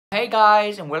Hey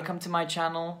guys, and welcome to my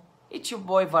channel. It's your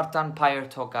boy Vartan Pyre.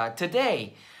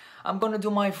 Today, I'm gonna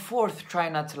do my fourth Try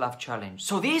Not to Laugh challenge.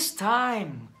 So this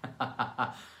time,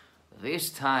 I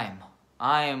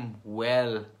am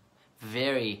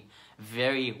very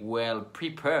well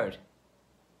prepared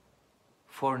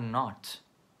for not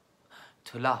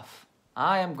to laugh.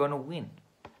 I am gonna win.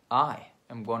 I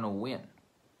am gonna win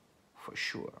for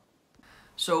sure.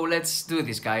 So let's do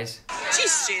this, guys. Jeez,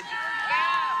 Sid.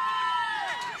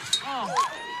 Oh.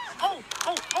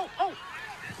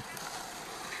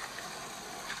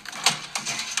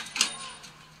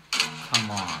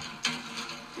 Come on.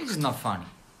 This is not funny.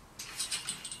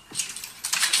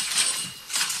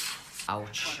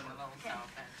 Ouch.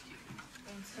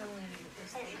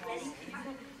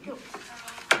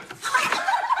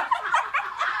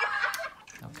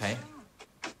 Okay.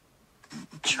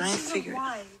 Try and figure it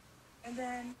out. And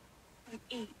then like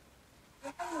 8.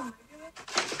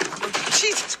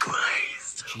 Jesus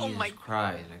Christ. Jesus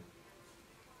Christ.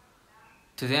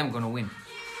 Today I'm gonna win.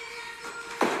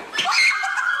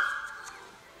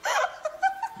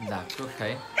 That's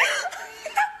okay.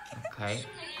 Okay.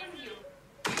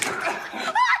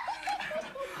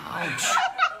 Ouch.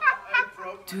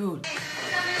 Dude.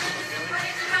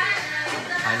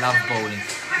 I love bowling.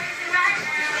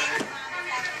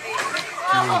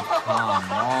 Dude, come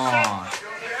on.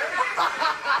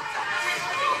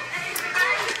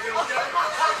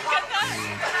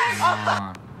 Come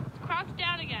on. Crouch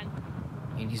down again.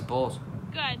 In his balls.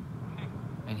 Good.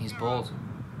 In his balls.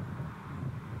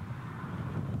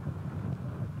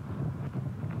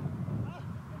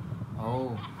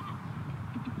 Oh.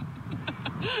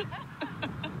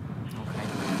 Okay.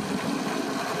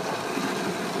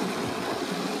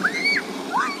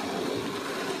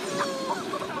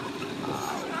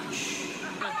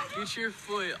 Get your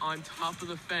foot on top of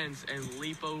the fence and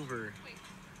leap over.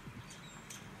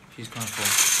 She's gonna fall.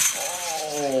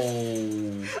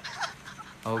 Oh.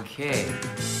 Okay.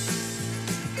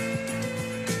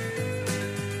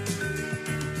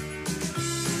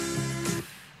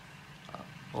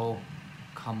 Oh,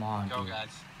 come on, Go, dude. guys.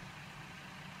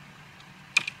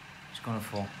 She's gonna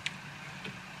fall.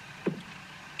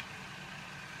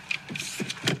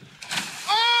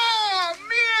 Oh,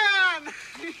 man!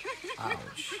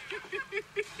 Ouch.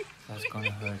 That's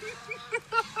gonna hurt.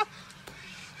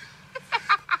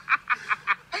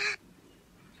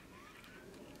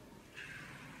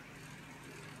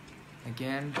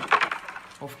 Again?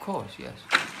 Of course, yes.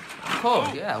 Of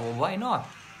course, yeah. Well, why not?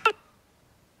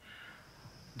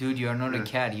 Dude, you're not a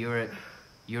cat. You're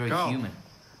a human.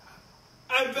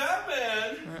 I'm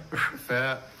Batman.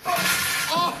 Fat.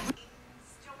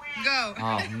 Go.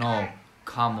 Oh no!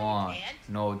 Come on!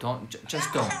 No, don't.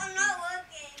 Just don't.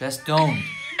 Just don't.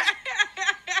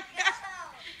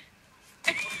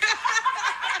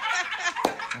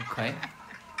 Okay.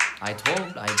 I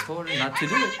told her not to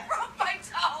do it.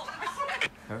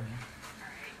 Her.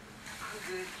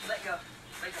 Let go.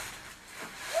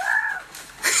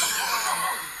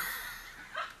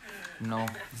 No,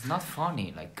 it's not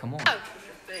funny. Like, come on. Don't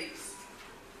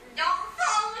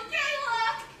fall, Michaela!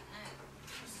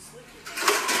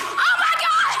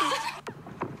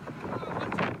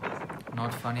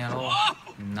 Not funny at all.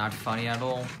 Not funny at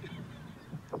all.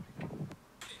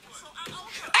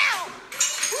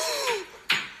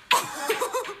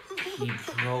 He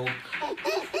broke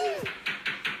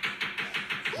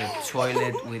the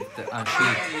toilet with the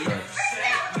sheet.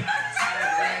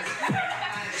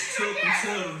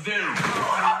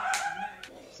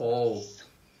 Oh.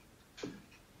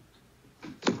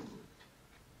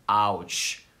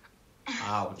 Ouch.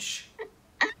 Ouch.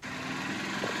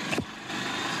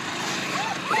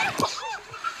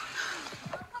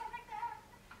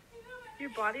 Your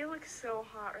body looks so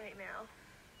hot right now.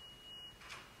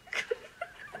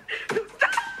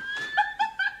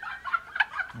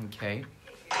 Okay.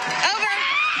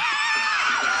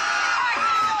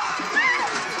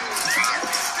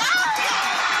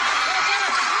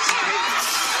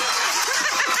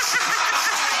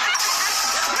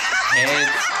 Head.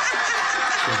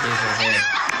 She hit her head.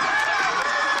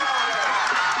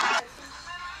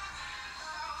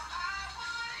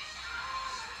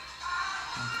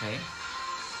 Okay.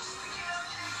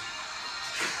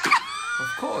 Of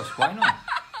course, why not?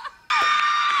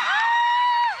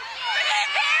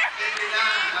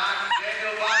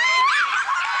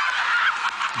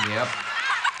 Yep.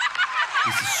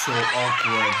 This is so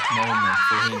awkward moment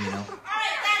for him, you know.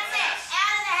 Alright, that's it.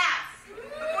 Out of the house.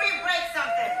 Before you break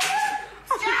something.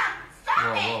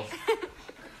 Stop! Whoa.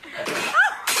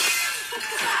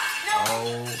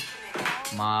 Oh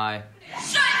my.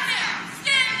 Shut down!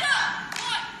 Stand up!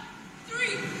 1,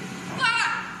 3,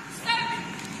 5,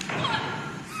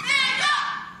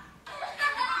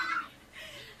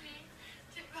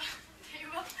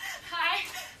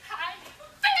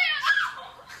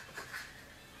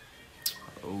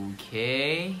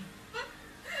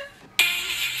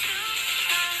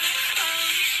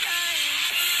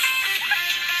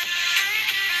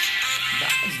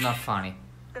 not funny.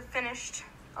 The finished.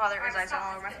 Oh, there goes ice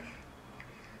all over my.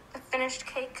 The finished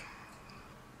cake.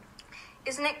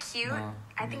 Isn't it cute? No,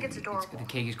 I think it's adorable. the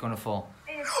cake is gonna fall.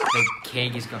 The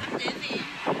cake is gonna.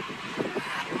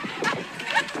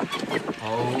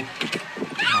 Oh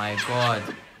my god.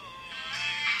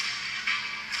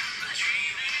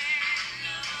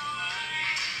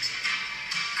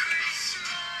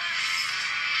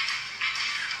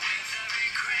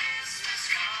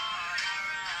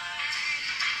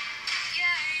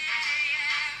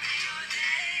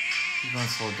 He's gonna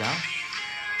fall down.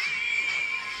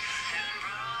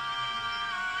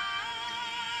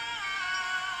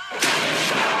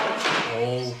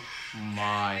 Oh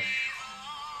my.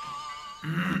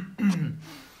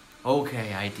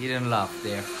 Okay, I didn't laugh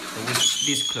there. It was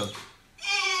this close.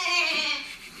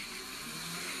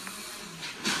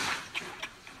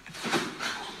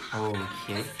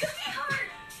 Okay.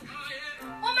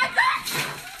 Oh my god!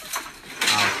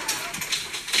 Ow.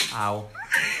 Ow.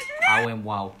 Ow and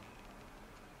wow.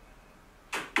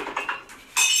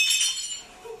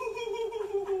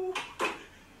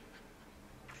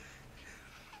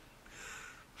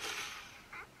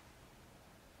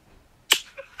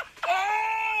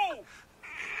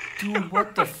 Dude,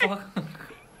 what the fuck?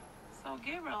 So,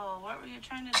 Gabriel, what were you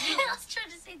trying to do? I was trying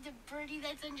to save the birdie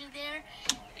that's under there.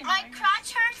 My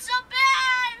crotch hurts so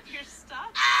bad! You're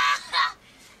stuck? Ah!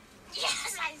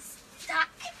 Yes, I'm stuck.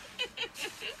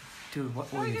 Dude,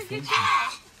 what were you thinking?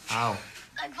 Ow.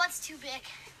 My butt's too big.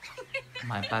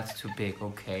 My butt's too big,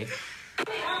 okay.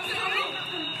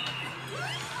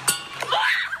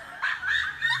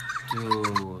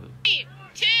 Dude. 3,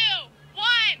 2, 1,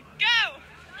 go!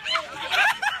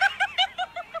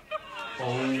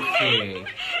 Okay.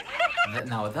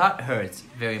 Now that hurts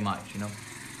very much, you know.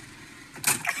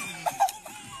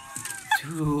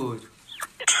 Dude.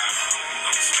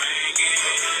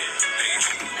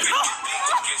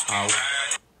 Ow.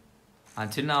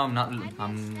 Until now, I'm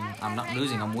not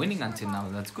losing. I'm winning until now.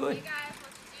 That's good.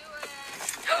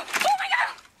 Oh my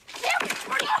god!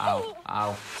 Ow.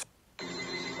 Ow.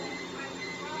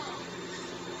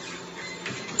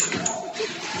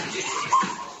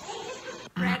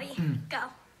 Ready? Go.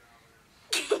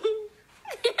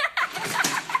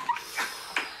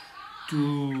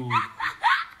 Dude.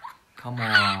 Come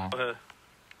on. Go ahead.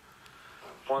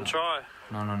 One try.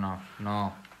 No, no, no,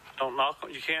 no. Don't knock them.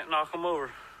 You can't knock them over.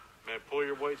 Man, pull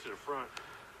your weight to the front.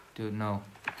 Dude, no.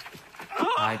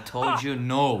 I told you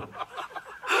no.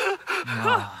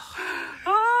 No.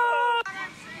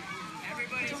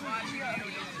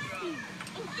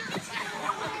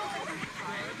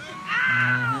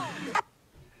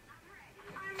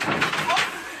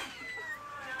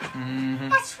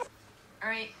 All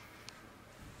right,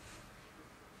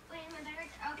 Wait a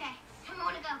minute. Okay. I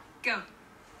want to go. go.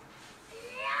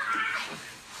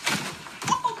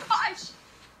 Oh gosh!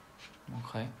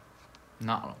 Okay.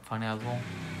 Not funny at all.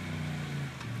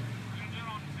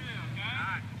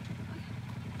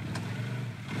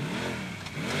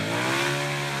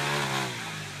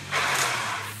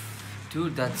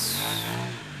 Dude, that's...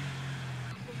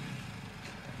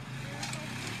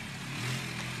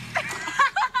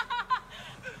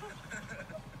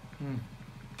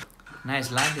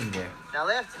 Nice landing there. Now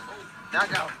lift. Now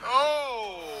go.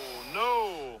 Oh,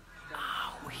 no.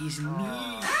 Oh, his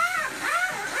knee.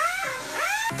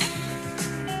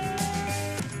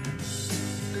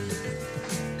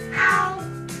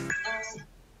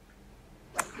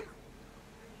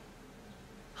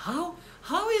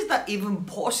 How is that even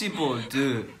possible,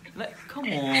 dude? Like, come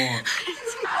on.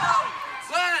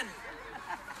 Son!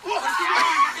 Oh.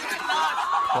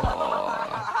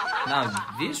 Now,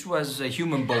 this was a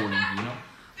human bowling, you know?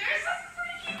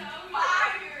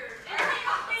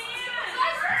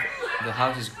 The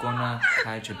house is gonna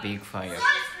catch a big fire.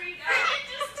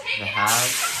 The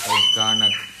house is gonna...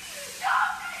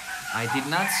 I did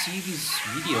not see this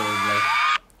video, like...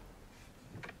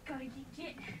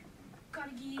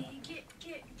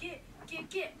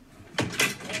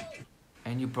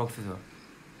 And you broke the door.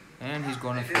 And he's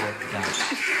gonna fall down.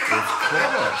 Of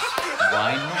course.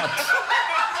 Why not?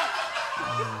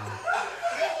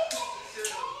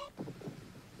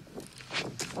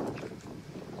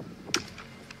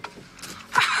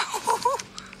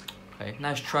 Okay,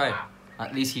 nice try.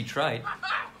 At least he tried.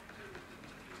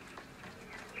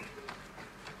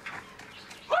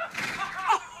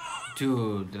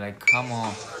 Dude, like, come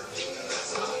on.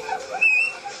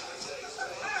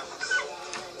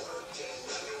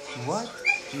 What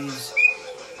is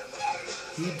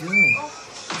he doing?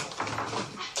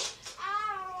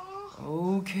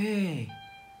 Okay.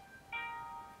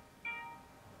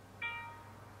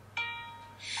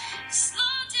 Slow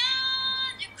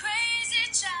down, you're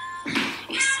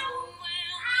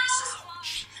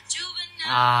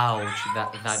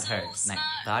Ouch, that hurt. Like,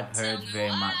 that hurt very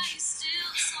much.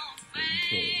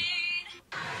 Okay.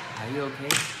 Are you okay?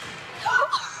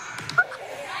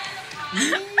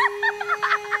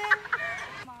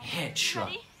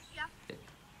 Headshot.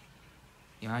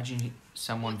 Imagine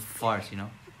someone fart, you know?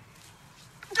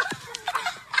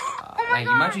 Like,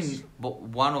 imagine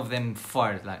one of them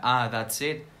fart, like, that's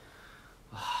it.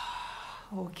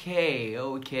 Okay,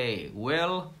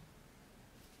 well,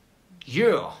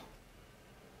 yeah.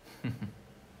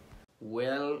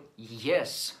 Well,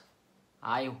 yes,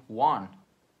 I won.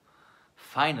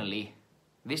 Finally.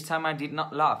 This time I did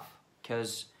not laugh,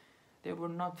 because they were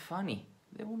not funny.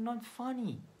 They were not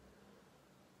funny.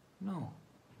 No.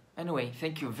 Anyway,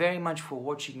 thank you very much for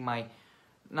watching my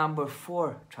number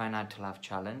 4 Try Not to Laugh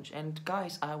challenge. And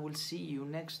guys, I will see you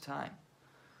next time.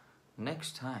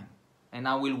 Next time. And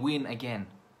I will win again,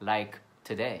 like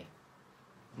today.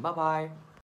 Bye-bye.